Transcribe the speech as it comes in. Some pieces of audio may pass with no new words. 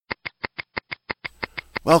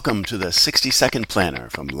Welcome to the 60-Second Planner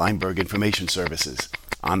from Lineberg Information Services,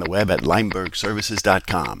 on the web at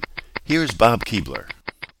linebergservices.com. Here's Bob Keebler.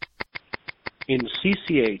 In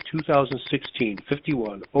CCA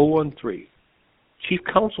 2016-51013, Chief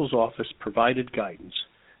Counsel's Office provided guidance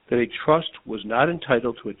that a trust was not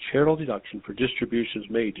entitled to a charitable deduction for distributions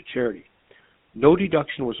made to charity. No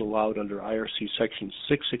deduction was allowed under IRC Section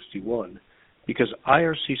 661 because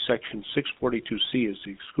IRC Section 642C is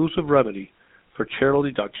the exclusive remedy for charitable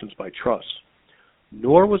deductions by trusts.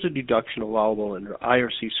 Nor was a deduction allowable under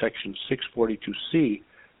IRC Section 642C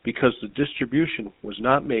because the distribution was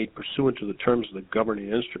not made pursuant to the terms of the governing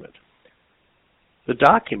instrument. The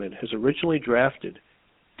document, as originally drafted,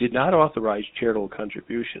 did not authorize charitable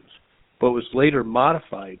contributions, but was later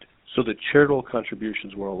modified so that charitable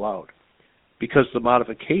contributions were allowed. Because the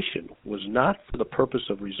modification was not for the purpose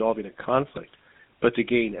of resolving a conflict, but to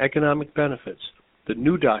gain economic benefits, the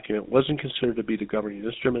new document wasn't considered to be the governing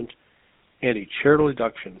instrument, and a charitable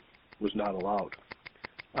deduction was not allowed.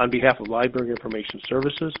 On behalf of Lineberg Information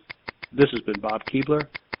Services, this has been Bob Keebler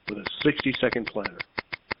with a 60-Second Planner.